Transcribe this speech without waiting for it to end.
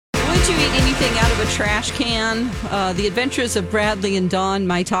you eat anything out of a trash can? The Adventures of Bradley and Dawn,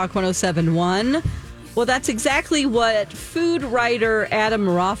 My Talk 1071. Well, that's exactly what food writer Adam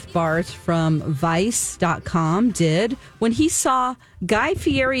Rothbart from Vice.com did when he saw Guy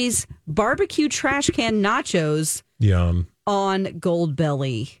Fieri's barbecue trash can nachos on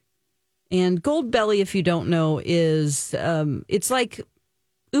Goldbelly. And Goldbelly, if you don't know, is it's like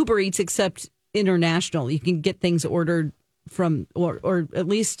Uber Eats except international. You can get things ordered from, or at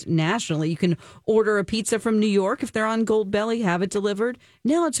least nationally. You can order a pizza from New York if they're on Goldbelly, have it delivered.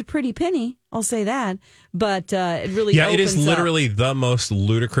 Now it's a pretty penny, I'll say that. But it really it is literally the most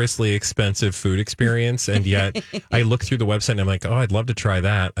ludicrously expensive food experience. And yet I look through the website and I'm like, oh, I'd love to try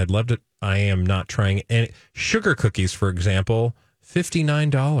that. I am not trying any sugar cookies, for example.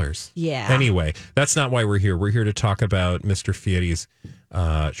 $59. Yeah. Anyway, that's not why we're here. We're here to talk about Mr. Fieri's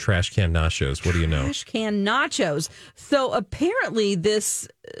trash can nachos. What do you know? Trash can nachos. So apparently this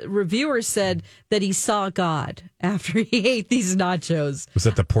reviewer said that he saw God after he ate these nachos. Was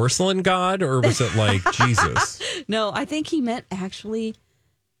it the porcelain god or was it like Jesus? No, I think he meant actually,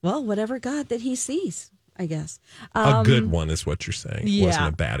 well, whatever God that he sees, I guess. A good one is what you're saying. Yeah. It wasn't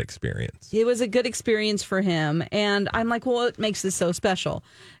a bad experience. It was a good experience for him. And I'm like, well, what makes this so special?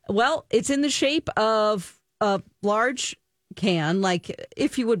 Well, it's in the shape of a large can, like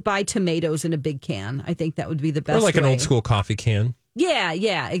if you would buy tomatoes in a big can. I think that would be the best. Or like way. an old school coffee can.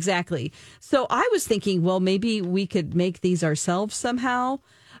 Yeah, exactly. So I was thinking, well, maybe we could make these ourselves somehow.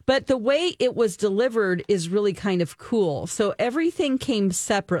 But the way it was delivered is really kind of cool. So everything came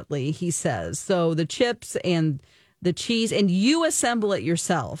separately, he says. So the chips and the cheese, and you assemble it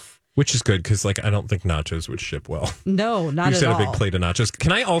yourself. Which is good because, like, I don't think nachos would ship well. No, not at all. You said a big plate of nachos.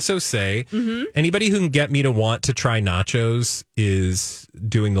 Can I also say, anybody who can get me to want to try nachos is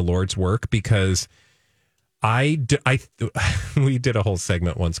doing the Lord's work, because we did a whole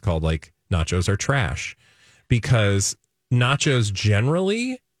segment once called, like, nachos are trash, because nachos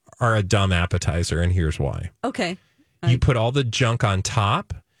generally are a dumb appetizer, and here's why. Okay. You put all the junk on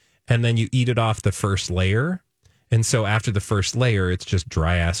top, and then you eat it off the first layer. And so after the first layer, it's just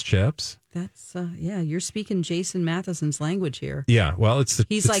dry-ass chips. That's, you're speaking Jason Matheson's language here. Yeah, well,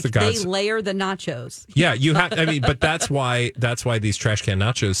 He's like, they layer the nachos. Yeah, you have, but that's why these trash can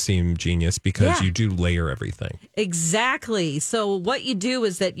nachos seem genius, because you do layer everything. Exactly. So what you do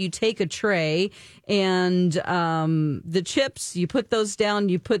is that you take a tray and the chips, you put those down,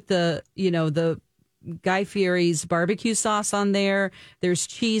 you put the Guy Fieri's barbecue sauce on there. There's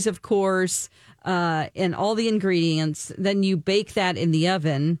cheese, of course, and all the ingredients. Then you bake that in the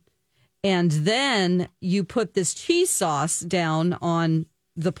oven. And then you put this cheese sauce down on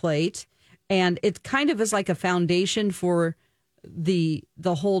the plate, and it kind of is like a foundation for the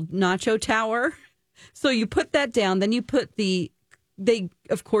whole nacho tower. So you put that down, then you put they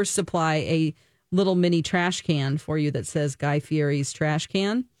of course supply a little mini trash can for you that says Guy Fieri's trash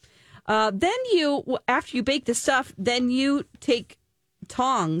can. Then after you bake the stuff, then you take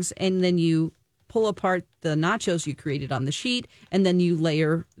tongs and then you pull apart the nachos you created on the sheet, and then you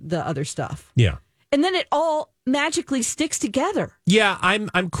layer the other stuff. Yeah. And then it all magically sticks together. Yeah, I'm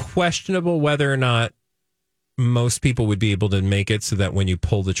questionable whether or not most people would be able to make it so that when you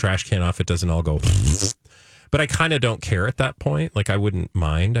pull the trash can off, it doesn't all go. But I kind of don't care at that point. Like, I wouldn't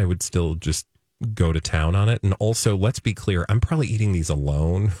mind. I would still just go to town on it. And also, let's be clear, I'm probably eating these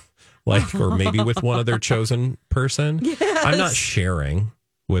alone, like, or maybe with one other chosen person. Yes. I'm not sharing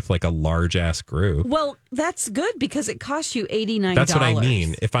with like a large ass group. Well, that's good because it costs you $89. That's what I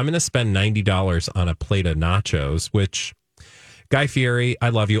mean. If I'm going to spend $90 on a plate of nachos, which, Guy Fieri, I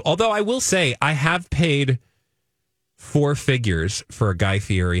love you. Although I will say I have paid 4 figures for a Guy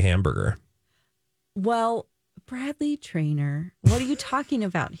Fieri hamburger. Well, Bradley Trainer, what are you talking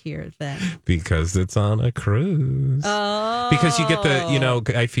about here then? Because it's on a cruise. Oh. Because you get the,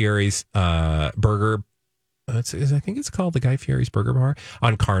 Guy Fieri's burger. I think it's called the Guy Fieri's Burger Bar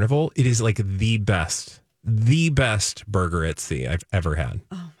on Carnival. It is like the best burger at sea I've ever had.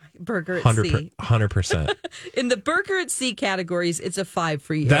 Oh my, burger at sea. 100%. In the burger at sea categories, it's a 5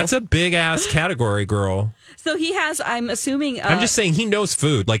 for you. That's a big ass category, girl. So he has, I'm assuming. I'm just saying he knows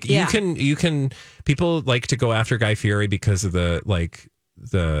food. Like you can, people like to go after Guy Fieri because of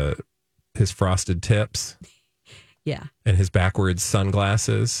his frosted tips. Yeah. And his backwards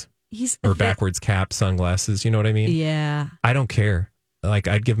sunglasses. Backwards cap sunglasses, you know what I mean? Yeah. I don't care. Like,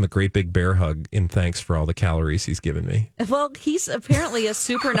 I'd give him a great big bear hug in thanks for all the calories he's given me. Well, he's apparently a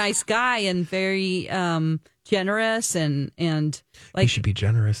super nice guy and very generous and like. You should be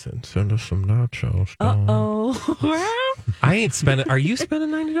generous and send us some nachos. Uh-oh. I ain't spending. Are you spending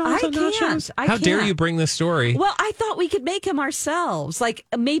 $90 on nachos? How dare you bring this story? Well, I thought we could make them ourselves, like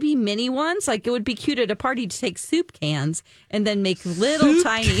maybe mini ones. Like it would be cute at a party to take soup cans and then make little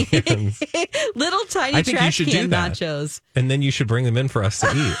tiny I think trash you should can do that. nachos. And then you should bring them in for us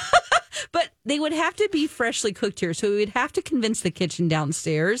to eat. But they would have to be freshly cooked here, so we would have to convince the kitchen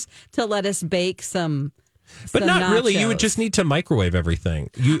downstairs to let us bake some. But not nachos. really. You would just need to microwave everything.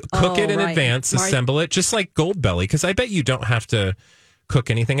 You cook it in advance, assemble it, just like Goldbelly, because I bet you don't have to cook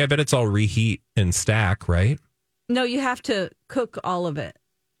anything. I bet it's all reheat and stack, right? No, you have to cook all of it.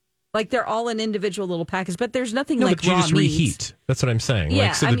 Like they're all in individual little packets, but there's nothing like but you raw just meats. reheat. That's what I'm saying. Yeah,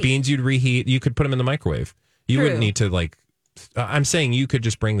 like, so the beans you'd reheat, you could put them in the microwave. You True. wouldn't need to like. I'm saying you could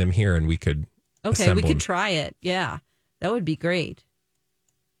just bring them here and we could. Okay, we could try it. Yeah, that would be great.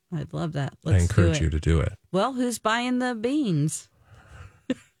 I'd love that. Let's I encourage you to do it. Well, who's buying the beans?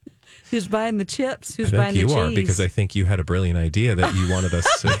 Who's buying the chips? Who's I buying think the cheese? you are, because I think you had a brilliant idea that you wanted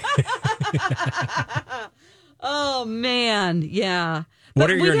us to. Oh man, yeah. What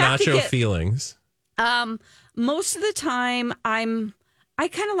But are your nacho feelings? Most of the time, I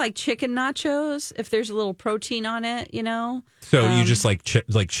kind of like chicken nachos if there's a little protein on it, you know. So you just like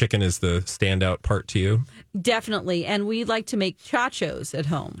chicken is the standout part to you? Definitely, and we like to make chachos at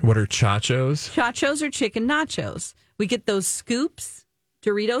home. What are chachos? Chachos are chicken nachos. We get those scoops,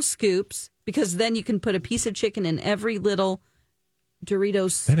 Dorito scoops, because then you can put a piece of chicken in every little Dorito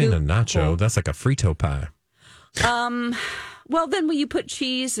scoop. That ain't a nacho. That's like a frito pie. Well, then when you put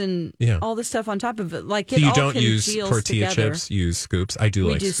cheese and all the stuff on top of it, like so it you all don't use congeals tortilla together. chips, you use scoops. I do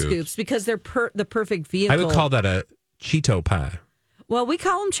We like do scoops because they're the perfect vehicle. I would call that a Cheeto pie. Well, we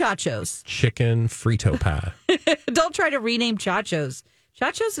call them chachos. Chicken frito pie. Don't try to rename chachos.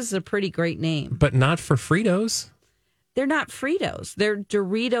 Chachos is a pretty great name. But not for Fritos. They're not Fritos. They're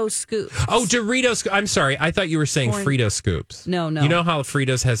Dorito scoops. Oh, Doritos. I'm sorry. I thought you were saying Frito scoops. No. You know how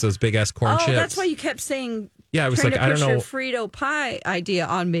Fritos has those big ass corn chips? Oh, that's why you kept saying. Yeah, I was like, I don't know. Your Frito pie idea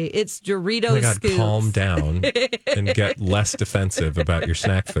on me. It's Dorito Oh my God, scoops. calm down and get less defensive about your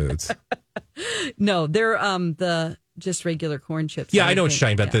snack foods. No, they're the just regular corn chips. Yeah, I know what you're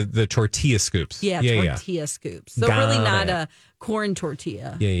talking about. The tortilla scoops. Yeah, tortilla scoops. So really not a corn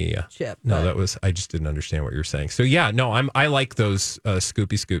tortilla. Yeah. Chip. No, I just didn't understand what you were saying. So yeah, no, I like those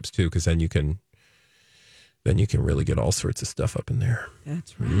scoopy scoops too, because then you can really get all sorts of stuff up in there.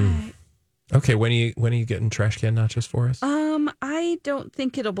 That's right. Okay, when are you getting trash can nachos for us? I don't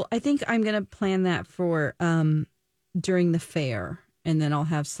think I think I'm going to plan that for during the fair, and then I'll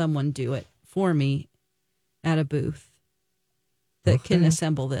have someone do it for me at a booth that can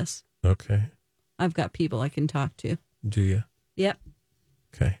assemble this. Okay. I've got people I can talk to. Do you? Yep.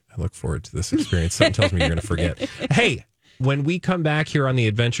 Okay. I look forward to this experience. Something tells me you're going to forget. Hey, when we come back here on the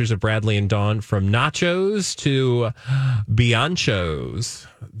Adventures of Bradley and Dawn, from nachos to Beyonce's,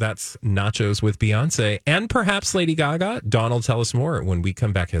 that's nachos with Beyonce and perhaps Lady Gaga. Dawn will tell us more when we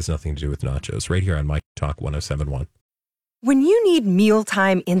come back. It has nothing to do with nachos, right here on My Talk 107.1. When you need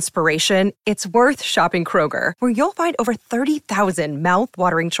mealtime inspiration, it's worth shopping Kroger, where you'll find over 30,000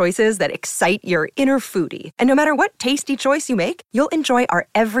 mouth-watering choices that excite your inner foodie. And no matter what tasty choice you make, you'll enjoy our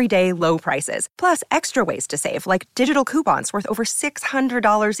everyday low prices, plus extra ways to save, like digital coupons worth over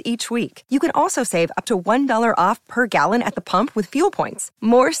 $600 each week. You can also save up to $1 off per gallon at the pump with fuel points.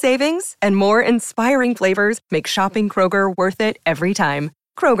 More savings and more inspiring flavors make shopping Kroger worth it every time.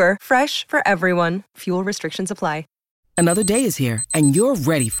 Kroger, fresh for everyone. Fuel restrictions apply. Another day is here, and you're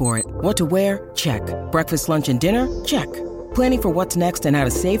ready for it. What to wear? Check. Breakfast, lunch, and dinner? Check. Planning for what's next and how to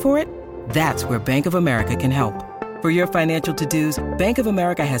save for it? That's where Bank of America can help. For your financial to-dos, Bank of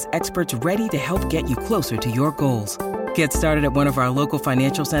America has experts ready to help get you closer to your goals. Get started at one of our local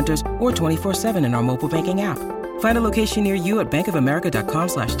financial centers or 24/7 in our mobile banking app. Find a location near you at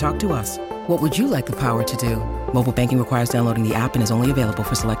bankofamerica.com/talktous. What would you like the power to do? Mobile banking requires downloading the app and is only available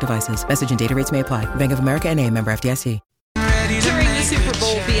for select devices. Message and data rates may apply. Bank of America N.A., member FDIC. During the Super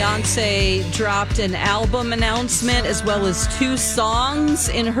Bowl, Beyonce dropped an album announcement as well as 2 songs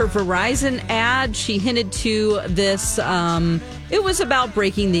in her Verizon ad. She hinted to this. It was about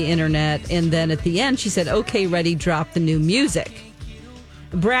breaking the internet. And then at the end, she said, okay, ready, drop the new music.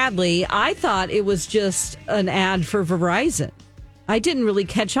 Bradley, I thought it was just an ad for Verizon. I didn't really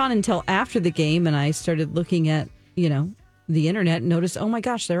catch on until after the game, and I started looking at, the internet and noticed, oh my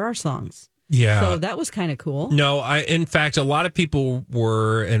gosh, there are songs. Yeah. So that was kind of cool. No, in fact, a lot of people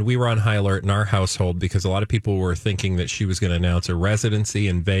were, and we were on high alert in our household because a lot of people were thinking that she was going to announce a residency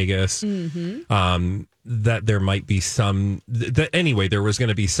in Vegas, that there might be anyway, there was going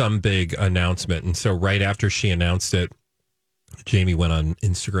to be some big announcement. And so right after she announced it, Jamie went on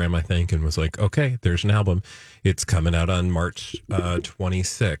Instagram, I think, and was like, okay, there's an album. It's coming out on March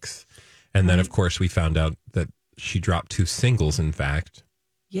 26th. And then, of course, we found out that she dropped 2 singles, in fact,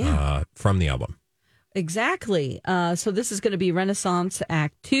 from the album. Exactly. So this is going to be Renaissance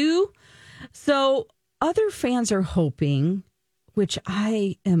Act 2. So other fans are hoping, which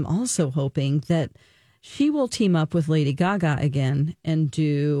I am also hoping, that she will team up with Lady Gaga again and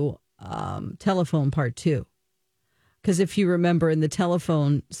do Telephone Part 2. Because if you remember in the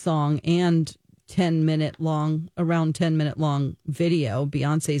Telephone song and around 10 minute long video,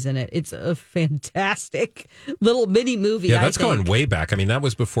 Beyonce's in it. It's a fantastic little mini movie. Yeah, that's going way back. I mean, that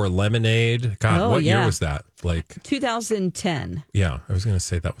was before Lemonade. God, what year was that? Like 2010. Yeah, I was going to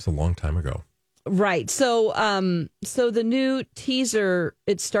say that was a long time ago. Right. So the new teaser,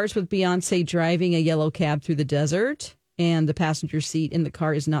 it starts with Beyonce driving a yellow cab through the desert, and the passenger seat in the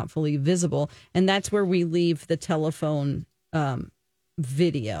car is not fully visible. And that's where we leave the telephone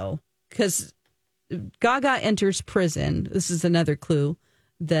video, because Gaga enters prison. This is another clue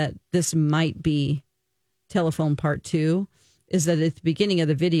that this might be Telephone Part 2, is that at the beginning of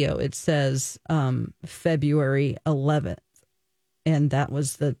the video, it says February 11th. And that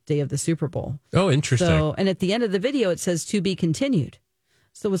was the day of the Super Bowl. Oh, interesting. So, and at the end of the video, it says to be continued.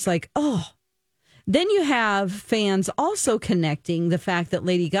 So it's like, oh. Then you have fans also connecting the fact that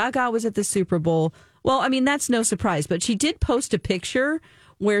Lady Gaga was at the Super Bowl. Well, I mean, that's no surprise, but she did post a picture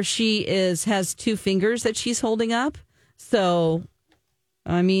where she has 2 fingers that she's holding up. So,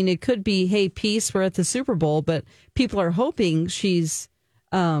 I mean, it could be, hey, peace, we're at the Super Bowl, but people are hoping she's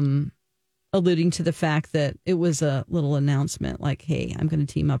alluding to the fact that it was a little announcement like, hey, I'm going to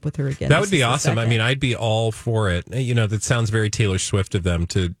team up with her again. That would be awesome. I mean, I'd be all for it. You know, that sounds very Taylor Swift of them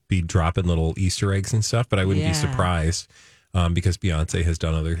to be dropping little Easter eggs and stuff, but I wouldn't be surprised because Beyonce has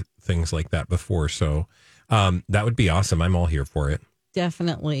done other things like that before. So that would be awesome. I'm all here for it.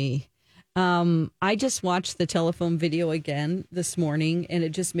 Definitely. I just watched the Telephone video again this morning, and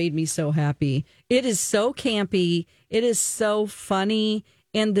it just made me so happy. It is so campy. It is so funny.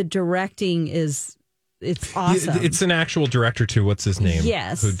 And the directing it's awesome. It's an actual director too. What's his name?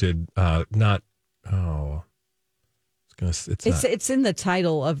 Yes. Who did it's in the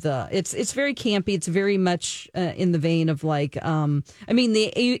title of the. It's very campy. It's very much in the vein of like. I mean,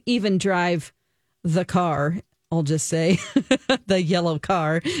 they even drive the car. I'll just say the yellow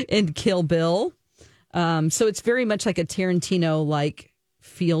car in Kill Bill. So it's very much like a Tarantino like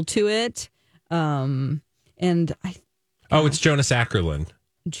feel to it. And it's Jonas Ackerlund.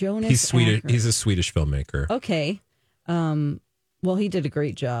 He's Swedish. He's a Swedish filmmaker. Okay. Well, he did a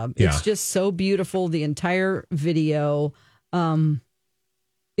great job. Yeah. It's just so beautiful. The entire video.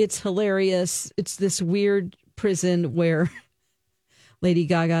 It's hilarious. It's this weird prison where Lady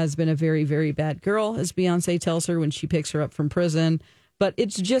Gaga has been a very, very bad girl, as Beyonce tells her when she picks her up from prison. But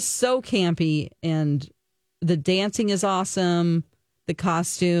it's just so campy, and the dancing is awesome. The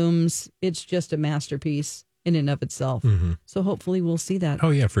costumes, it's just a masterpiece in and of itself. Mm-hmm. So hopefully we'll see that. Oh,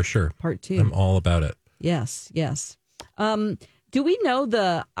 yeah, for sure. Part 2. I'm all about it. Yes. Do we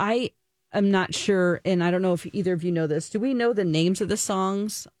know I'm not sure, and I don't know if either of you know this. Do we know the names of the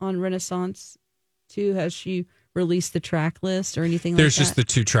songs on Renaissance 2? Has she released the track list or anything like that? There's just the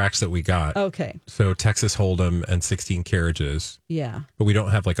 2 tracks that we got. Okay. So Texas Hold'em and 16 Carriages. Yeah. But we don't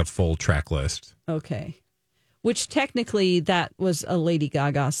have like a full track list. Okay. Which technically that was a Lady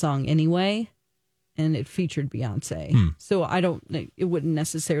Gaga song anyway, and it featured Beyonce. So it wouldn't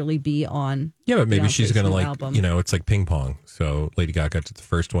necessarily be on. Yeah, but maybe Beyonce's she's going to like, album. it's like ping pong. So Lady Gaga did the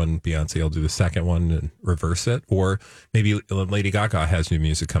first one, Beyonce will do the second one and reverse it. Or maybe Lady Gaga has new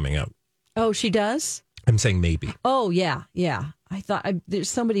music coming out. Oh, she does? I'm saying maybe. Oh, yeah. I thought there's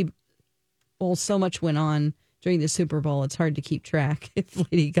somebody, so much went on during the Super Bowl. It's hard to keep track if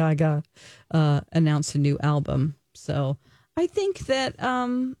Lady Gaga announced a new album. So I think that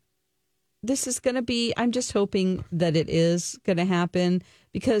this is going to be, I'm just hoping that it is going to happen,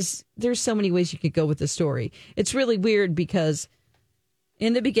 because there's so many ways you could go with the story. It's really weird because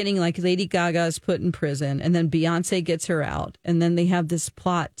in the beginning, like Lady Gaga is put in prison and then Beyonce gets her out. And then they have this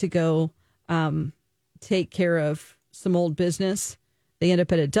plot to go take care of some old business. They end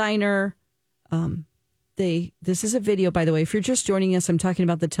up at a diner. This is a video, by the way. If you're just joining us, I'm talking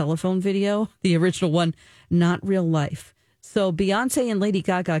about the Telephone video, the original one, not real life. So Beyonce and Lady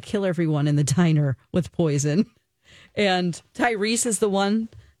Gaga kill everyone in the diner with poison. And Tyrese is the one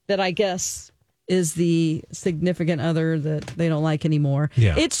that I guess is the significant other that they don't like anymore.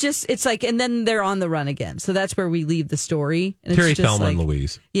 Yeah. It's like, and then they're on the run again. So that's where we leave the story. And Very it's just Thelma and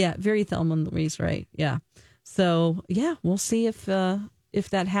Louise. Yeah, very Thelma and Louise, right? Yeah. So yeah, we'll see if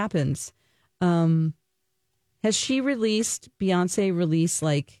that happens. Has Beyonce released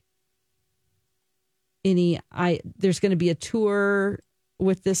like there's going to be a tour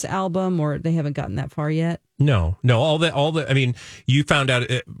with this album, or they haven't gotten that far yet? No. All the. I mean, you found out.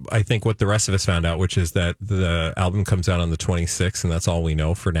 I think what the rest of us found out, which is that the album comes out on the 26th, and that's all we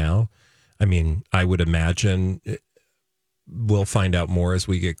know for now. I mean, I would imagine we'll find out more as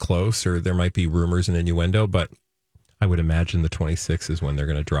we get close, or there might be rumors and innuendo, but I would imagine the 26th is when they're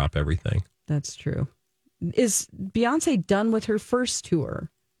going to drop everything. That's true. Is Beyonce done with her first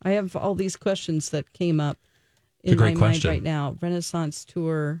tour? I have all these questions that came up in my mind right now. Renaissance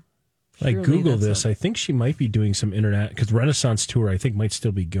tour. I Googled this. I think she might be doing some internet, because Renaissance tour, I think, might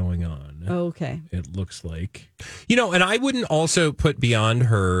still be going on. Oh, okay. It looks like. And I wouldn't also put beyond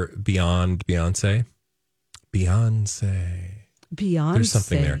Beyonce. There's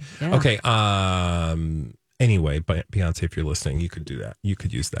something there. Yeah. Okay. Anyway, Beyonce, if you're listening, you could do that. You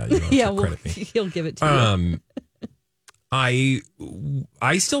could use that. You don't have to credit me. He'll give it to you. I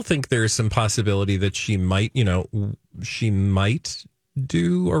still think there's some possibility that she might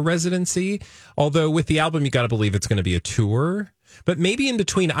do a residency. Although with the album, you got to believe it's going to be a tour. But maybe in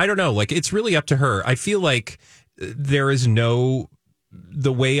between, I don't know. Like, it's really up to her. I feel like the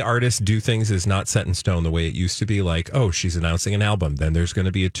way artists do things is not set in stone the way it used to be. Like, oh, she's announcing an album, then there's going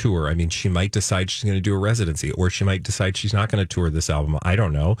to be a tour. I mean, she might decide she's going to do a residency, or she might decide she's not going to tour this album. I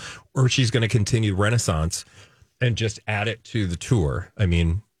don't know. Or she's going to continue Renaissance and just add it to the tour. I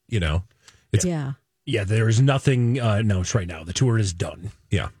mean, it's... Yeah, there is nothing announced right now. The tour is done.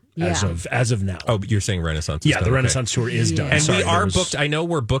 Yeah. As of now. Oh, but you're saying Renaissance is done. The Renaissance tour is done. And we are booked. I know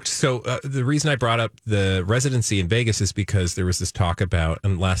we're booked. So the reason I brought up the residency in Vegas is because there was this talk about,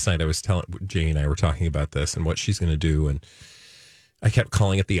 and last night I was telling, Jane and I were talking about this and what she's going to do. And I kept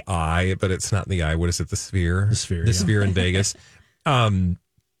calling it the Eye, but it's not the Eye. What is it? The Sphere? The Sphere. The Sphere in Vegas. I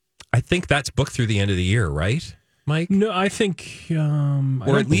think that's booked through the end of the year, right, Mike? No, I think...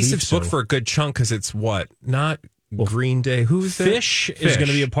 or at least it's booked for a good chunk, because it's what? Not Green Day. Who's there? Fish is going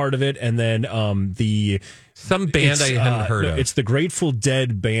to be a part of it, and then some band I hadn't heard of. It's the Grateful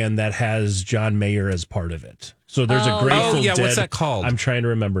Dead band that has John Mayer as part of it. So there's a Grateful Dead. What's that called? I'm trying to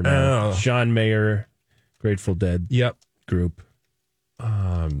remember now. John Mayer, Grateful Dead group.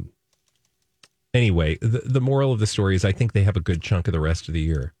 Anyway, the moral of the story is I think they have a good chunk of the rest of the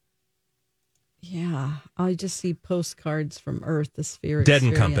year. Yeah, I just see postcards from Earth, the Sphere. Dead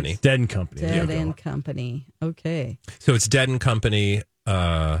and Company. Dead and Company. Dead and Company. Okay. So it's Dead and Company.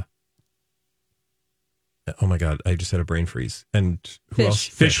 Oh my God, I just had a brain freeze. And who else?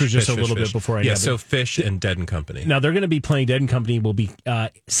 Fish was just a little bit before I got so Fish and Dead and Company. Now they're going to be playing. Dead and Company will be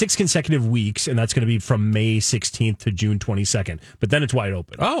 6 consecutive weeks, and that's going to be from May 16th to June 22nd. But then it's wide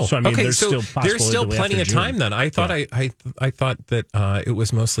open. Oh, so I mean, okay. there's still plenty of time then. I thought I thought that it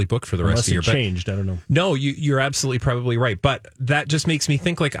was mostly booked for the rest of the year. Unless it changed, I don't know. No, you're absolutely probably right. But that just makes me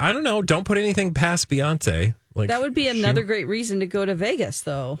think, like, I don't know. Don't put anything past Beyonce. Like, that would be another great reason to go to Vegas,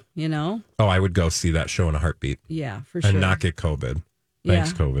 though, Oh, I would go see that show in a heartbeat. Yeah, for sure. And not get COVID.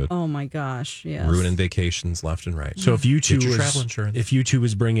 Thanks, COVID. Oh, my gosh, yes. Ruining vacations left and right. So if you two travel insurance. If you two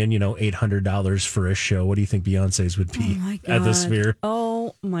was bringing, $800 for a show, what do you think Beyonce's would be at the Sphere?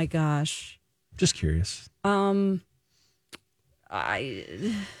 Oh, my gosh. Just curious. Low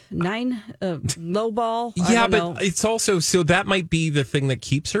ball. Yeah, but it's also, so that might be the thing that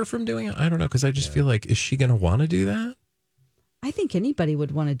keeps her from doing it. I don't know, because I just feel like, is she going to want to do that? I think anybody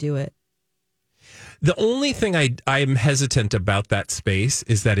would want to do it. The only thing I'm hesitant about that space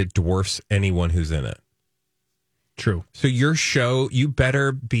is that it dwarfs anyone who's in it. True. So your show, you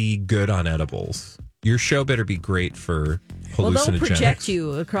better be good on edibles. Your show better be great for hallucinogenics. Well, they'll project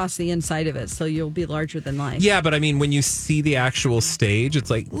you across the inside of it, so you'll be larger than life. Yeah, but I mean, when you see the actual stage, it's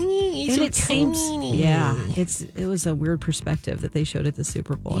like, it was a weird perspective that they showed at the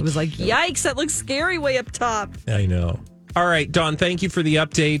Super Bowl. It was like, yikes, that looks scary way up top. I know. All right, Dawn, thank you for the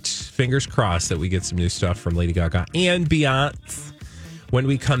update. Fingers crossed that we get some new stuff from Lady Gaga and Beyonce. When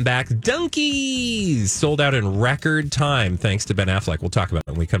we come back, Donkeys sold out in record time thanks to Ben Affleck. We'll talk about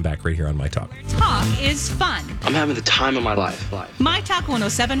it when we come back right here on My Talk. Talk is fun. I'm having the time of my life. My Talk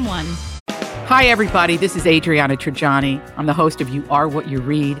 107.1. Hi, everybody. This is Adriana Trajani. I'm the host of You Are What You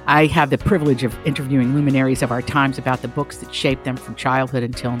Read. I have the privilege of interviewing luminaries of our times about the books that shaped them from childhood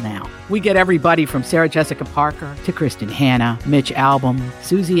until now. We get everybody from Sarah Jessica Parker to Kristen Hanna, Mitch Albom,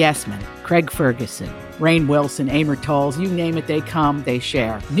 Susie Essman, Craig Ferguson, Rainn Wilson, Amor Tolls, you name it, they come, they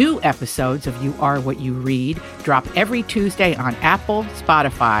share. New episodes of You Are What You Read drop every Tuesday on Apple,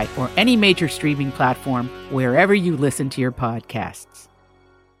 Spotify, or any major streaming platform wherever you listen to your podcasts.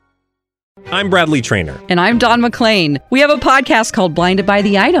 I'm Bradley Trainer. And I'm Don McClain. We have a podcast called Blinded by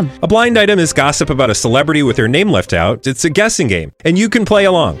the Item. A blind item is gossip about a celebrity with their name left out. It's a guessing game, and you can play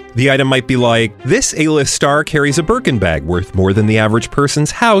along. The item might be like, this A-list star carries a Birkin bag worth more than the average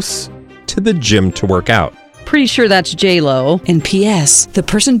person's house to the gym to work out. Pretty sure that's J-Lo. And P.S. the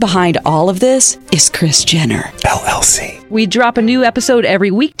person behind all of this is Kris Jenner, LLC. We drop a new episode every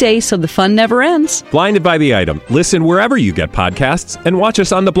weekday so the fun never ends. Blinded by the Item. Listen wherever you get podcasts and watch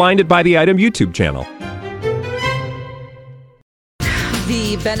us on the Blinded by the Item YouTube channel.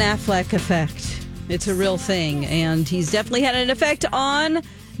 The Ben Affleck effect. It's a real thing, and he's definitely had an effect on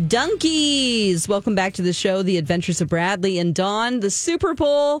donkeys. Welcome back to the show, The Adventures of Bradley and Dawn. The Super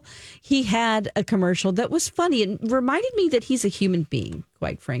Bowl, he had a commercial that was funny and reminded me that he's a human being,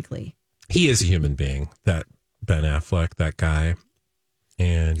 quite frankly. He is a human being, that Ben Affleck, that guy.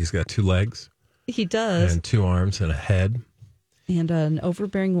 And he's got 2 legs. He does. And 2 arms and a head. And an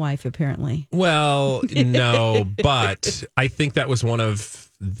overbearing wife, apparently. Well, no, but I think that was one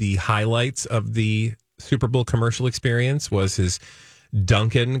of the highlights of the Super Bowl commercial experience was his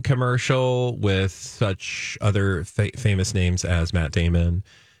Dunkin' commercial with such other famous names as Matt Damon,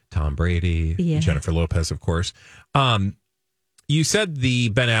 Tom Brady, Jennifer Lopez, of course. You said the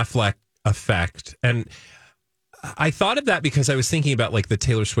Ben Affleck effect, and I thought of that because I was thinking about like the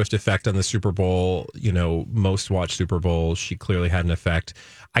Taylor Swift effect on the Super Bowl, most watched Super Bowl. She clearly had an effect.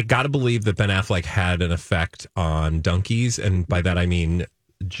 I got to believe that Ben Affleck had an effect on donkeys, and by that I mean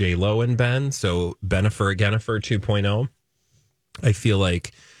J-Lo and Ben. So Benifer 2.0. I feel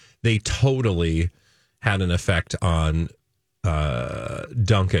like they totally had an effect on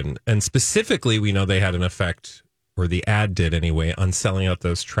Dunkin'. And specifically, we know they had an effect, or the ad did anyway, on selling out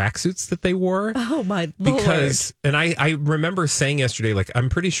those tracksuits that they wore. Oh, my Lord. Because, and I remember saying yesterday, like, I'm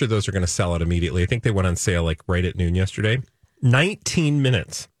pretty sure those are going to sell out immediately. I think they went on sale, like, right at noon yesterday. 19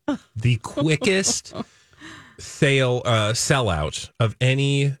 minutes. The quickest sellout of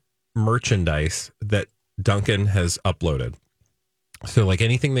any merchandise that Dunkin' has uploaded. So like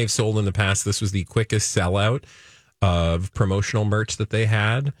anything they've sold in the past, this was the quickest sellout of promotional merch that they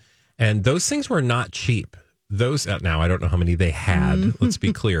had. And those things were not cheap. Those, now I don't know how many they had, let's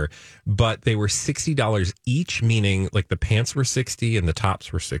be clear, but they were $60 each, meaning like the pants were $60 and the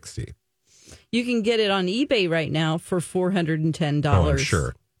tops were $60. You can get it on eBay right now for $410. Oh,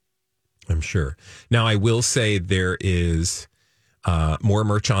 I'm sure. Now I will say there is more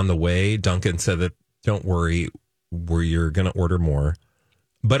merch on the way. Duncan said that, don't worry, you're going to order more.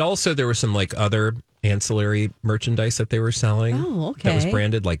 But also there was some like other ancillary merchandise that they were selling. Oh, okay. That was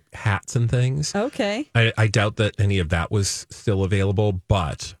branded like hats and things. Okay. I doubt that any of that was still available,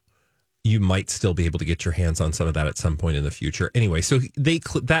 but you might still be able to get your hands on some of that at some point in the future. Anyway, so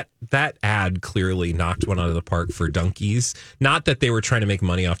that ad clearly knocked one out of the park for donkeys. Not that they were trying to make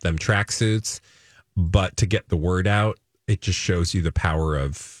money off them tracksuits, but to get the word out, it just shows you the power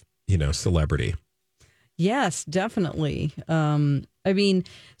of, celebrity. Yes, definitely. I mean,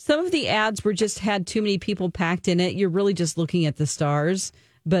 some of the ads had too many people packed in it. You're really just looking at the stars,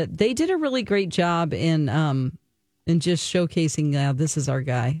 but they did a really great job in just showcasing, this is our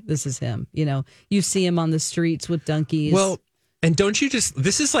guy. This is him. You see him on the streets with donkeys. Well, and don't you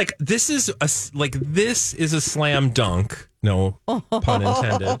this is a slam dunk. No pun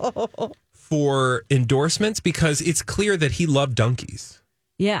intended. For endorsements, because it's clear that he loved donkeys.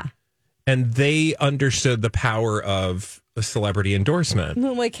 Yeah. And they understood the power of a celebrity endorsement.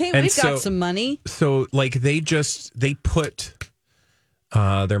 Like, hey, and we've got some money. So, like, they put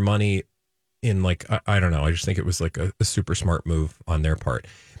their money in, like, I don't know. I just think it was, like, a super smart move on their part.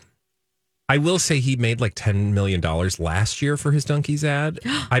 I will say he made, like, $10 million last year for his donkeys ad.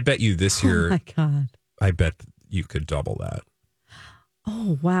 I bet you this year. Oh, my God. I bet you could double that.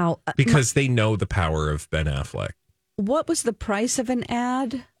 Oh, wow. Because they know the power of Ben Affleck. What was the price of an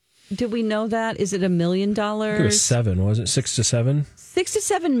ad? Do we know that? Is it $1 million? I think it was 7, was it? 6 to 7? 6 to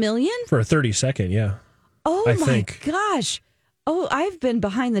 7 million? For a 30-second, yeah. Oh, I my think. gosh. Oh, I've been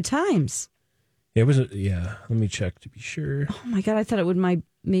behind the times. It was, Let me check to be sure. Oh, my God. I thought it would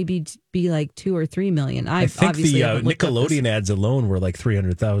maybe be like 2 or 3 million. I think the Nickelodeon ads alone were like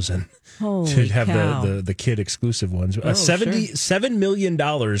 300,000 to have the kid exclusive ones. $7 million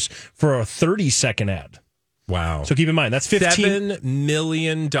for a 30-second ad. Wow. So keep in mind, that's $7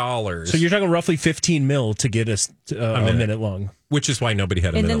 million. So you're talking roughly 15 mil to get us a minute long. Which is why nobody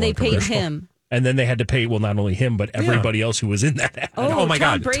had a minute long. And then they paid commercial. him. And then they had to pay, well, not only him, but everybody else who was in that ad. Oh my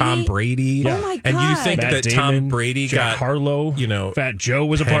God. Brady? Tom Brady. Yeah. Oh, my God. And you think Matt that Damon, Tom Brady Jack got Harlow, Fat Joe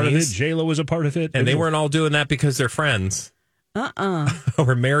was a part of it. J-Lo was a part of it. And they weren't all doing that because they're friends.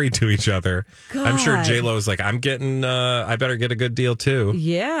 We're married to each other. God. I'm sure J-Lo was like, I better get a good deal too.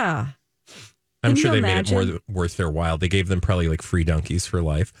 Yeah. I'm Can sure you they made it imagine? worth their while. They gave them probably like free donkeys for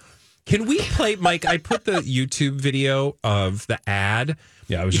life. Can we play, Mike? I put the YouTube video of the ad.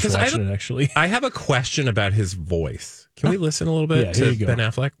 Yeah, I was just watching it, actually. I have a question about his voice. Can we listen a little bit to Ben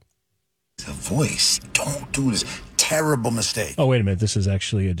Affleck? The voice. Don't do this. Terrible mistake. Oh, wait a minute. This is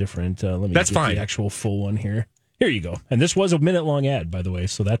actually a different. Let me That's get fine. The actual full one here. Here you go. And this was a minute-long ad, by the way,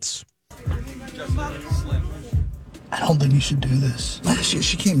 so that's... I don't think you should do this. Last year,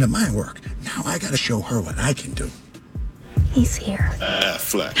 she came to my work. Now I got to show her what I can do. He's here.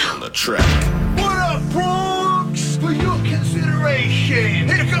 Affleck on the track. What up, Bronx? For your consideration,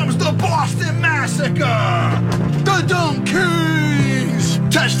 here comes the Boston Massacre. The Dumb Kings.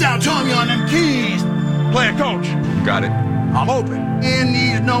 Touchdown, Tommy on them keys. Player coach. Got it. I'm open. And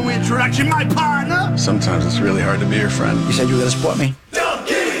needs no introduction, my partner. Sometimes it's really hard to be your friend. You said you were going to support me? Dumb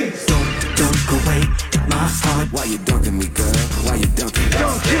Kings. Don't dunk away my heart. Why you dunking me, girl? Why you dunking?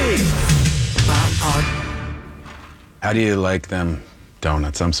 Dumb Kings. My heart. How do you like them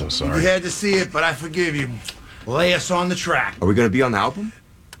donuts? I'm so sorry. You had to see it, but I forgive you. Lay us on the track. Are we going to be on the album?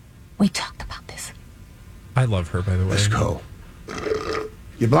 We talked about this. I love her, by the way. Let's go.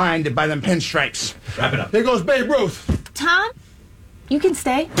 You're blinded by them pinstripes. Wrap it up. There goes Babe Ruth. Tom, you can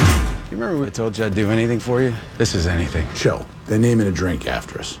stay. You remember when I told you I'd do anything for you? This is anything. Chill. They're naming a drink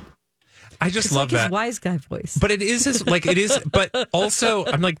after us. I just It's love like that. his wise guy voice. But it is his, like, it is, but also,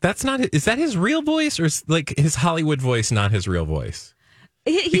 I'm like, that's not, is that his real voice or is like his Hollywood voice not his real voice?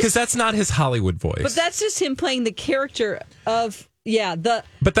 Because that's not his Hollywood voice. But that's just him playing the character of,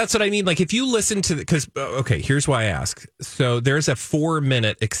 But that's what I mean. Like, if you listen to because, okay, here's why I ask. So there's a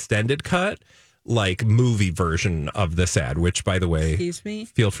 4-minute extended cut, like, movie version of this ad, which, by the way, excuse me,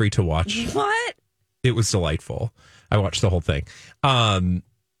 feel free to watch. What? It was delightful. I watched the whole thing.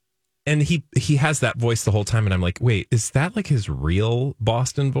 And he has that voice the whole time, and I'm like, wait, is that like his real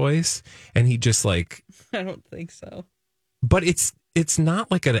Boston voice? And he just like, I don't think so. But it's not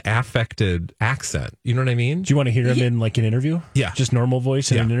like an affected accent. You know what I mean? Do you want to hear him in like an interview? Yeah, just normal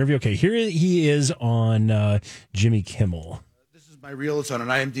voice in an interview. Okay, here he is on Jimmy Kimmel. My reel, it's on an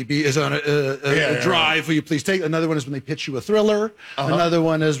IMDb, is on a drive. Will you please take? Another one is when they pitch you a thriller. Another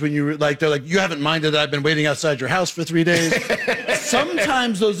one is when you they're like, you haven't minded that I've been waiting outside your house for 3 days.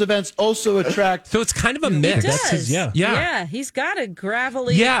 Sometimes those events also attract. So it's kind of a mix. Yeah. He's got a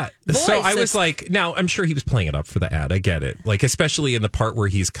gravelly. Voice. So I was like, now I'm sure he was playing it up for the ad. I get it. Like, especially in the part where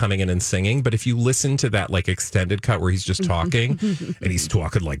he's coming in and singing. But if you listen to that like extended cut where he's just talking and he's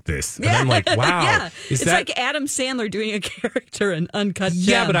talking like this, and I'm like, wow, it's like Adam Sandler doing a character in Uncut Gems.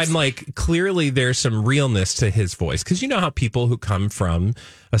 Yeah, but I'm like, clearly there's some realness to his voice. Because you know how people who come from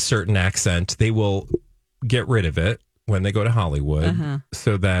a certain accent, they will get rid of it when they go to Hollywood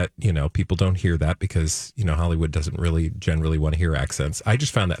so that, you know, people don't hear that because, you know, Hollywood doesn't really generally want to hear accents. I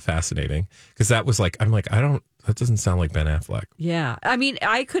just found that fascinating because that was like, I'm like, that doesn't sound like Ben Affleck. Yeah. I mean,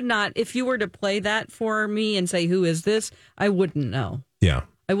 I could not, if you were to play that for me and say, who is this? I wouldn't know. Yeah.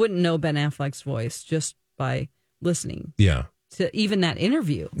 I wouldn't know Ben Affleck's voice just by listening. Yeah. To even that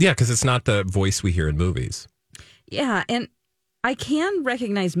interview. Yeah, because it's not the voice we hear in movies. Yeah, and I can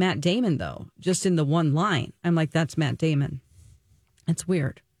recognize Matt Damon, though, just in the one line. I'm like, that's Matt Damon. That's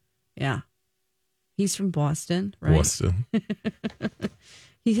weird. Yeah. He's from Boston, right? Boston.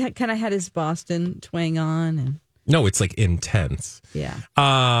 He kind of had his Boston twang on. And no, it's like intense. Yeah.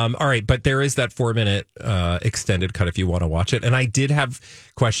 All right, but there is that 4-minute extended cut if you want to watch it. And I did have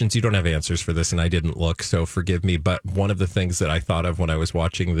questions. You don't have answers for this, and I didn't look, so forgive me. But one of the things that I thought of when I was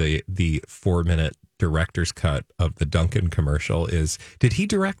watching the 4-minute director's cut of the Dunkin' commercial is, did he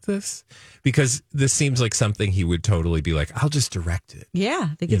direct this? Because this seems like something he would totally be like, I'll just direct it. Yeah,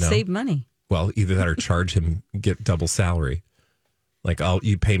 they could save money. Well, either that or charge him, get double salary. Like,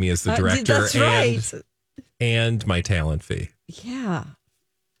 you pay me as the director that's right. and my talent fee. Yeah.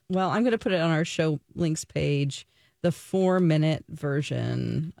 Well, I'm going to put it on our show links page, the 4-minute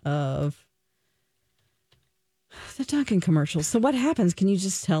version of the Dunkin' commercial. So what happens? Can you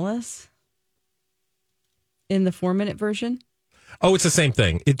just tell us in the 4-minute version? Oh, it's the same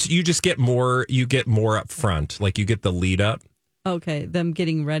thing. You just get more. You get more up front. Like you get the lead up. Okay, them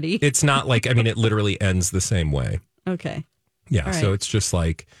getting ready. It's not like, I mean, it literally ends the same way. Okay. Yeah. All So right. it's just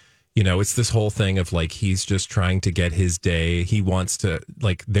like, you know, it's this whole thing of like, he's just trying to get his day. He wants to,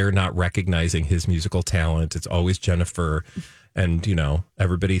 like, they're not recognizing his musical talent. It's always Jennifer. And, you know,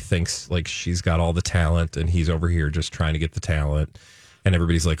 everybody thinks like she's got all the talent and he's over here just trying to get the talent. And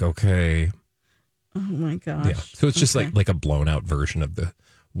everybody's like, okay. Oh my gosh. Yeah. So it's just like a blown out version of the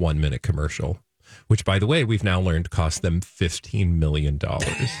 1-minute commercial, which, by the way, we've now learned cost them $15 million.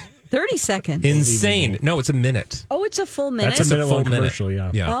 30 seconds. Insane. No, it's a minute. Oh, it's a full minute? That's a minute long full minute. commercial,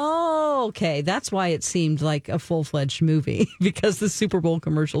 yeah. Oh, okay. That's why it seemed like a full-fledged movie, because the Super Bowl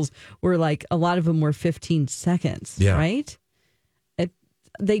commercials were like, a lot of them were 15 seconds, right?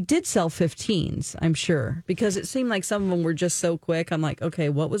 They did sell 15s, I'm sure, because it seemed like some of them were just so quick. I'm like, okay,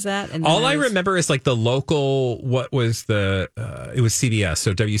 what was that? And all I remember is like the local, what was it was CBS,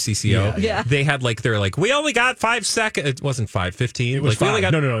 so WCCO. Yeah. They had like, they're like, we only got 5 seconds. It wasn't 5, 15. It was like, 5. We only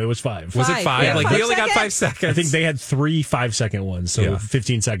got, no, it was 5. Was it 5? Yeah. Like, 5 we only got 5 seconds? seconds. I think they had 3 5-second ones. So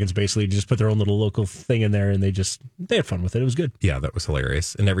 15 seconds basically, just put their own little local thing in there, and they had fun with it. It was good. Yeah, that was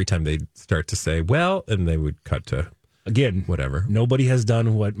hilarious. And every time they'd start to say, well, and they would cut to, again, whatever. Nobody has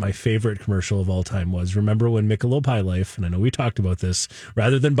done what my favorite commercial of all time was. Remember when Michelob High Life, and I know we talked about this,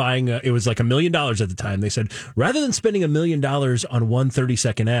 rather than buying, it was like $1 million at the time. They said, rather than spending $1 million on one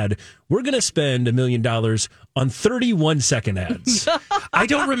 30-second ad, we're going to spend $1 million on 31-second ads. I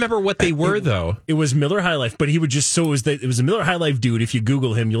don't remember what they were, though. It was Miller High Life, but he would just, it was a Miller High Life dude. If you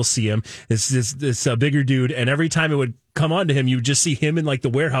Google him, you'll see him. This bigger dude, and every time it would come on to him, you would just see him in like the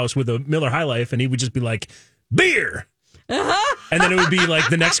warehouse with a Miller High Life, and he would just be like, beer! And then it would be like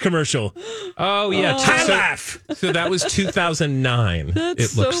the next commercial. Oh, yeah. High Life! So that was 2009,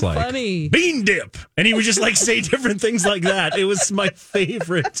 That's it looks so like. funny. Bean dip! And he would just like say different things like that. It was my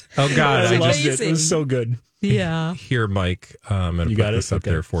favorite. Oh, God. I loved amazing. it. It was so good. Yeah. Here, Mike, I'm going to put this up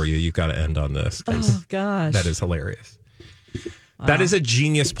there for you. You've got to end on this. Oh, gosh. That is hilarious. Wow. That is a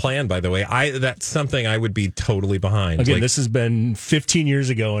genius plan, by the way. That's something I would be totally behind. Again, this has been 15 years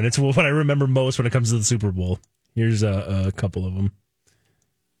ago, and it's what I remember most when it comes to the Super Bowl. Here's a couple of them.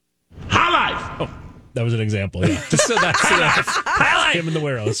 High Life! Oh, that was an example, yeah. Just so that's High Life! Him in the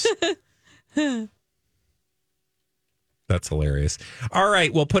warehouse. That's hilarious. All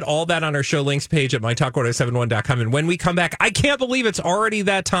right, we'll put all that on our show links page at mytalk1071.com. And when we come back, I can't believe it's already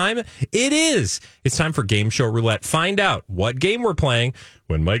that time. It is. It's time for Game Show Roulette. Find out what game we're playing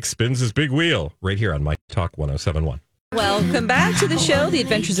when Mike spins his big wheel right here on My Talk 1071. Welcome back to the show, The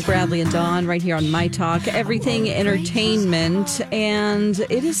Adventures of Bradley and Dawn, right here on My Talk, everything entertainment. And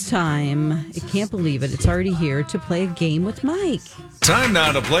it is time, I can't believe it, it's already here, to play a game with Mike. Time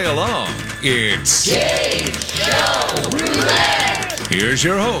now to play along. It's Game Show Roulette. Here's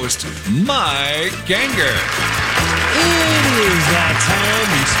your host, Mike Ganger. It is that time.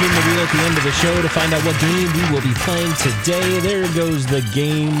 We spin the wheel at the end of the show to find out what game we will be playing today. There goes the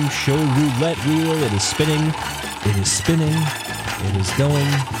Game Show Roulette wheel. It is spinning. It is spinning. It is going.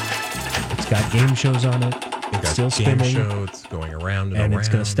 It's got game shows on it. It's still spinning. Show. It's going around and it's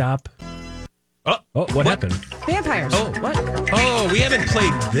going to stop. Oh, what happened? Vampires. Oh, what? Oh, we haven't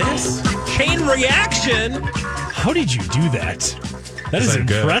played this. Chain reaction. How did you do that? That is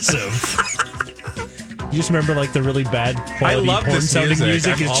impressive. You just remember like the really bad quality porn sounding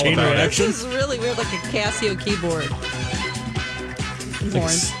music and chain reaction? This is really weird, like a Casio keyboard. Like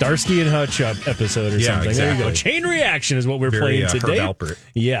Starsky and Hutch episode or something. Exactly. There you go. Chain reaction is what we're playing today. Herb Alpert.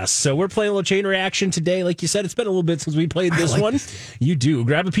 Yes, so we're playing a little chain reaction today. Like you said, it's been a little bit since we played this one. You do.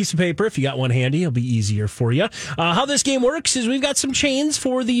 Grab a piece of paper if you got one handy. It'll be easier for you. How this game works is we've got some chains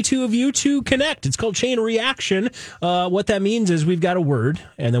for the two of you to connect. It's called chain reaction. What that means is we've got a word,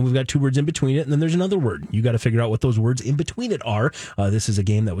 and then we've got two words in between it, and then there's another word. You got to figure out what those words in between it are. This is a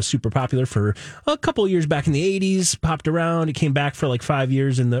game that was super popular for a couple of years back in the 80s, popped around. It came back for like 5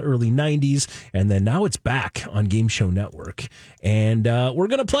 years in the early 90s, and then now it's back on Game Show Network, and we're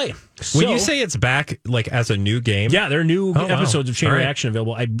going to play. When you say it's back, like as a new game? Yeah, there are new episodes of Chain All right. Reaction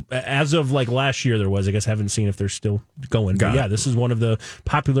available. As of like last year, there was. I guess I haven't seen if they're still going. But yeah, this is one of the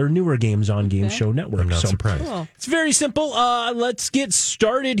popular newer games on Game Show Network. I'm not surprised. Cool. It's very simple. Let's get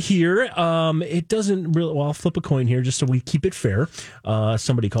started here. It doesn't really. Well, I'll flip a coin here just so we keep it fair.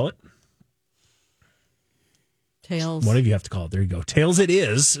 Somebody call it. Tails. One of you have to call it. There you go. Tails it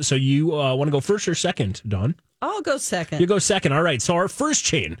is. So you want to go first or second, Dawn? I'll go second. You go second. All right. So our first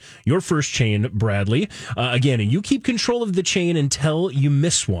chain, your first chain, Bradley. Again, you keep control of the chain until you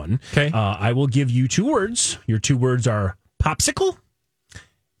miss one. Okay. I will give you two words. Your two words are popsicle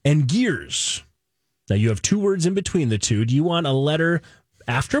and gears. Now you have two words in between the two. Do you want a letter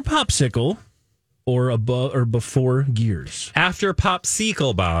after popsicle or above or before gears? After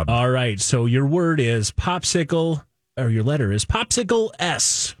popsicle, Bob. All right. So your word is popsicle, or your letter is popsicle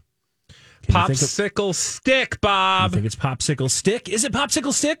S. Popsicle stick, Bob. You think it's popsicle stick? Is it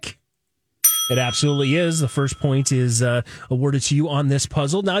popsicle stick? It absolutely is. The first point is awarded to you on this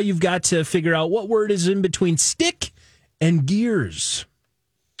puzzle. Now you've got to figure out what word is in between stick and gears.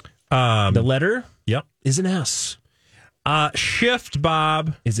 The letter is an S. Shift,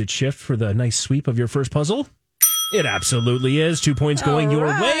 Bob. Is it shift for the nice sweep of your first puzzle? It absolutely is. 2 points going your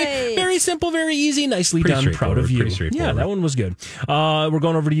way. Very simple, very easy. Nicely done. Proud of you. Yeah, that one was good. We're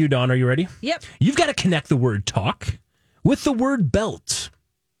going over to you, Dawn. Are you ready? Yep. You've got to connect the word talk with the word belt.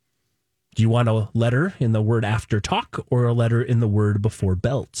 Do you want a letter in the word after talk or a letter in the word before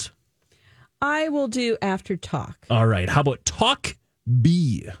belt? I will do after talk. All right. How about talk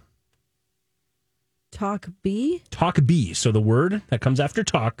B? Talk B? Talk B. So the word that comes after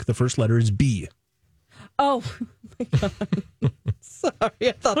talk, the first letter is B. Oh, my God. Sorry,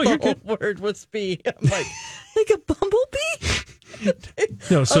 I thought the whole word was B. I'm like a bumblebee?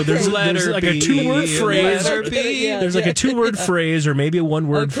 No, so Okay. there's like a two-word phrase. There's like a two-word phrase or maybe a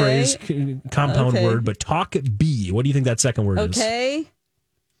one-word phrase, compound word, but talk B. What do you think that second word is? Okay.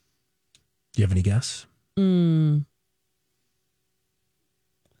 Do you have any guess? Mm.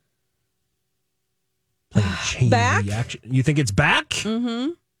 Playing chain Back? reaction. You think it's back?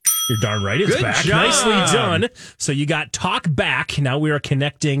 Mm-hmm. You're darn right. It's Good back. job. Nicely done. So you got talk back. Now we are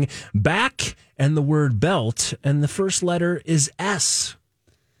connecting back and the word belt. And the first letter is S.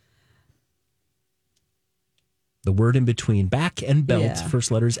 The word in between back and belt, first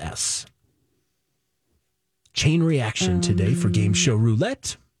letter is S. Chain reaction today for Game Show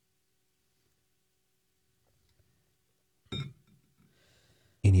Roulette.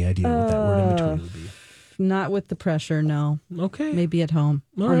 Any idea what that word in between would be? Not with the pressure, no. Okay. Maybe at home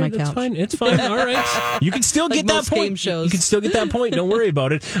All on right, my that's couch. fine. It's fine. All right. You can still get that most point. game shows. You can still get that point. Don't worry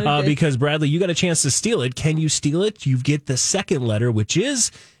about it. Okay. Because, Bradley, you got a chance to steal it. Can you steal it? You get the second letter, which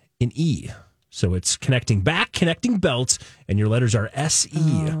is an E. So it's connecting back, connecting belt, and your letters are S-E.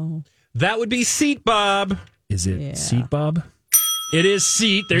 Oh. That would be seat, Bob. Is it seat, Bob? It is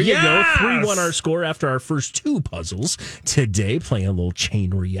seat. There you go. 3-1 our score after our first two puzzles today, playing a little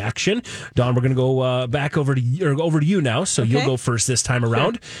chain reaction. Dawn, we're going to go back over to you now, so you'll go first this time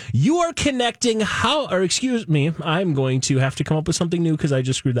around. You are connecting I'm going to have to come up with something new because I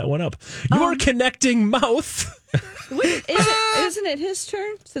just screwed that one up. You are connecting mouth. Wait, isn't it his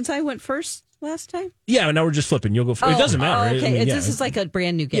turn since I went first last time? Yeah, now we're just flipping. You'll go first. It doesn't matter. Okay, I mean, this is like a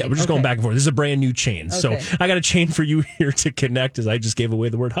brand new game. Yeah, we're just going back and forth. This is a brand new chain. So Okay. I got a chain for you here to connect as I just gave away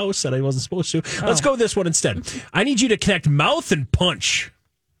the word house that I wasn't supposed to. Let's go with this one instead. I need you to connect mouth and punch.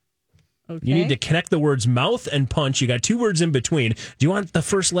 Okay. You need to connect the words mouth and punch. You got two words in between. Do you want the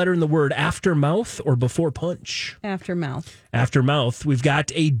first letter in the word after mouth or before punch? After mouth. After mouth. We've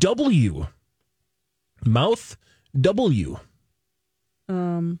got a W. Mouth, W.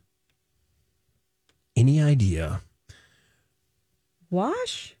 Any idea?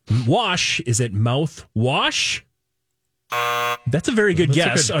 Wash? Wash. Is it mouth wash? That's a very good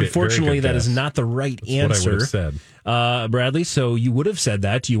guess. Unfortunately, that is not the right answer. What I would have said. Bradley, so you would have said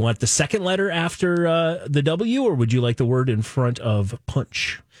that. Do you want the second letter after the W, or would you like the word in front of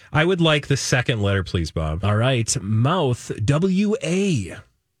punch? I would like the second letter, please, Bob. All right. Mouth, W-A.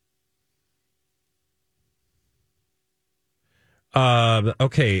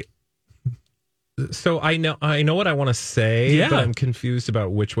 Okay. So I know what I want to say, but I'm confused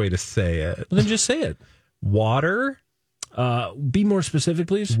about which way to say it. Well, then just say it. Water? Be more specific,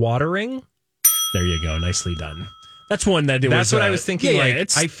 please. Watering? There you go. Nicely done. That's one that That's what I was thinking. Yeah,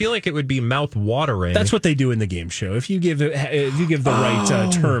 I feel like it would be mouth watering. That's what they do in the game show. If you give the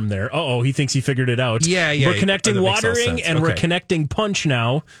right term there. He thinks he figured it out. Yeah. We're connecting that makes all watering sense. and we're Okay. connecting punch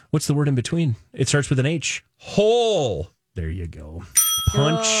now. What's the word in between? It starts with an H. Hole. There you go.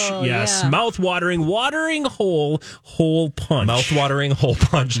 Punch. Oh, yes. yeah. Mouth watering. Watering hole punch. Mouth watering, hole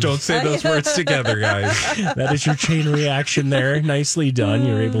punch. Don't say those words together, guys. That is your chain reaction there. Nicely done.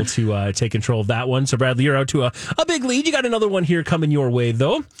 You're able to take control of that one. So, Bradley, you're out to a big lead. You got another one here coming your way,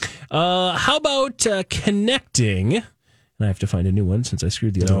 though. How about connecting? And I have to find a new one since I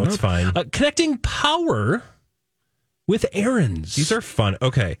screwed the other one No, it's up. fine. Connecting power with errands. These are fun.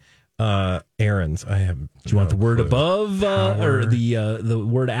 Okay. Errands. I have. Do you want the word clue. above or the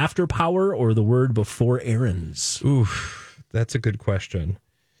word after power or the word before errands? Ooh, that's a good question.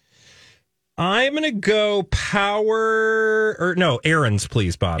 I'm going to go errands,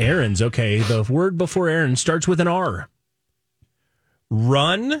 please, Bob. Errands. Okay. The word before errands starts with an R.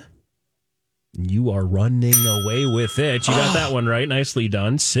 Run. You are running away with it. You got that one right. Nicely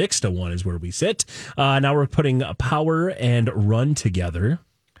done. 6-1 is where we sit. Now we're putting power and run together.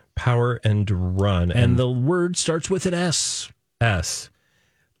 Power and run. And the word starts with an S. S.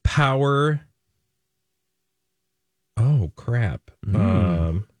 Power. Oh, crap.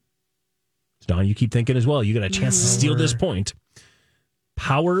 Don, you keep thinking as well. You got a chance to steal this point.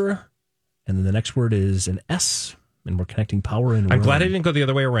 Power. And then the next word is an S. And we're connecting power and run. I'm glad I didn't go the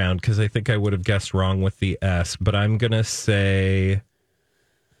other way around because I think I would have guessed wrong with the S. But I'm going to say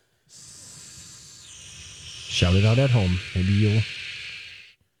Shout it out at home. Maybe you'll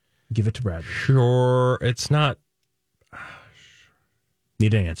give it to Bradley. Sure, it's not.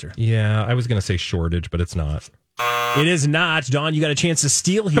 Need an answer. Yeah, I was going to say shortage, but it's not. It is not. Dawn, you got a chance to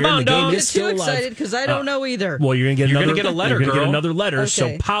steal here. Come on, and the game don't is get still too excited because I don't know either. Well, you're going to get a letter, You're going to girl. get another letter. Okay.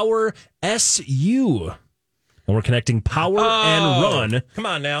 So power SU. And we're connecting power and run. Come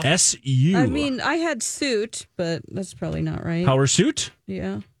on now. SU. I mean, I had suit, but that's probably not right. Power suit?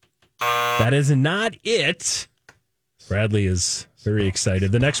 Yeah. That is not it. Bradley is very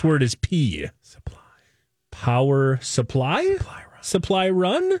excited. The next word is P. Supply. Power supply? Supply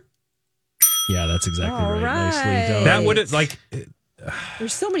run? Yeah, that's exactly All right. right. Nicely done. That would have, like...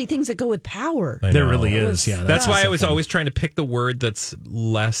 There's so many things that go with power. There really is. Yeah, that's why I was always trying to pick the word that's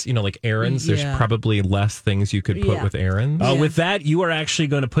less, like errands. Yeah. There's probably less things you could put with errands. With that, you are actually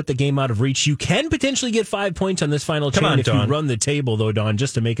going to put the game out of reach. You can potentially get 5 points on this final chain if Dawn. you run the table, though, Dawn,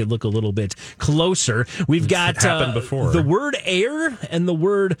 just to make it look a little bit closer. We've got happened before. The word air and the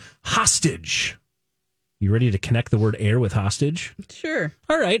word hostage. You ready to connect the word air with hostage? Sure.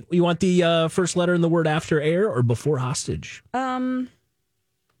 All right. You want the first letter in the word after air or before hostage?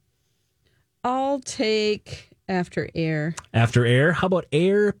 I'll take after air. After air. How about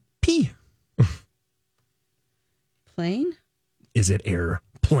air P? Plane? Is it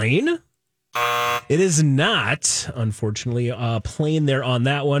airplane? It is not, unfortunately. Plane there on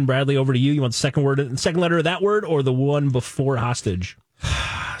that one. Bradley, over to you. You want the second letter of that word or the one before hostage?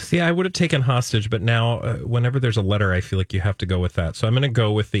 See, I would have taken hostage, but now whenever there's a letter, I feel like you have to go with that. So I'm going to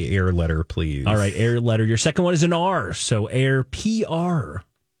go with the air letter, please. All right, air letter. Your second one is an R, so air PR.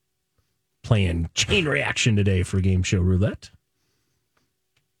 Playing chain reaction today for Game Show Roulette.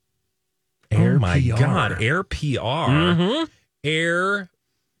 Air my PR. God, air PR. Mm-hmm. Air.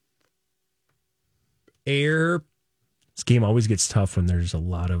 This game always gets tough when there's a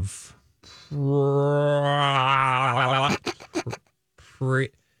lot of... I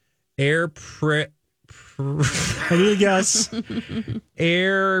need a guess.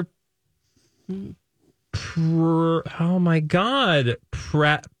 Oh my God.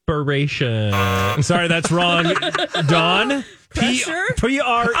 Preparation. Sorry, that's wrong. Dawn. Pressure? P-R-E.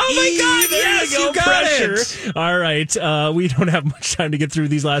 Oh my God, There yes, you go. you got Pressure. it. All right. We don't have much time to get through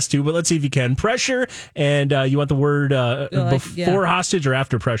these last two, but let's see if you can. Pressure. And you want the word before hostage or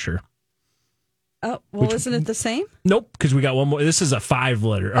after pressure? Oh, well, isn't it the same? Nope, because we got one more. This is a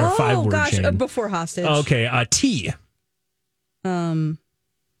 5-letter or 5-word gosh, chain. before hostage. Okay, T.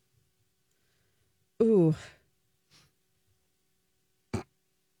 Ooh.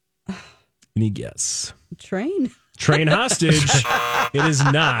 Any guess? Train? Train hostage. It is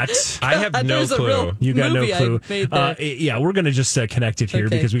not. I have no clue. You got no clue. Yeah, we're going to just connect it here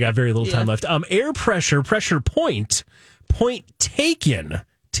because we got very little time left. Air pressure point taken.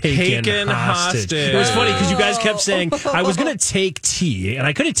 Taken hostage. It was funny because you guys kept saying I was going to take T, and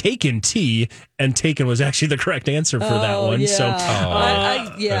I could have taken T, and taken was actually the correct answer for that one. Yeah. So,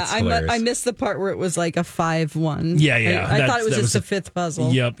 I missed the part where it was like a 5-1. Yeah. I thought it was just a fifth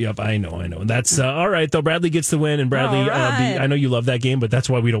puzzle. Yep. I know. That's all right, though. Bradley gets the win, and Bradley, I know you love that game, but that's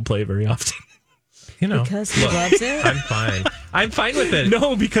why we don't play it very often. Because he loves it. I'm fine with it.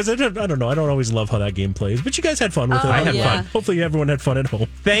 No, because I don't know. I don't always love how that game plays, but you guys had fun with it. I had fun. Hopefully, everyone had fun at home.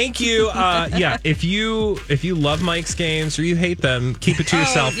 Thank you. If you love Mike's games or you hate them, keep it to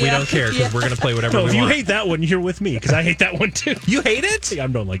yourself. We don't care because we're going to play whatever we want. If you hate that one, you're with me because I hate that one too. You hate it? I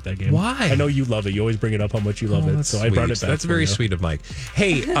don't like that game. Why? I know you love it. You always bring it up how much you love it. So Sweet. I brought it back. That's very sweet of Mike.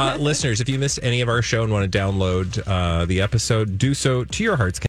 Hey, listeners, if you missed any of our show and want to download the episode, do so to your heart's content.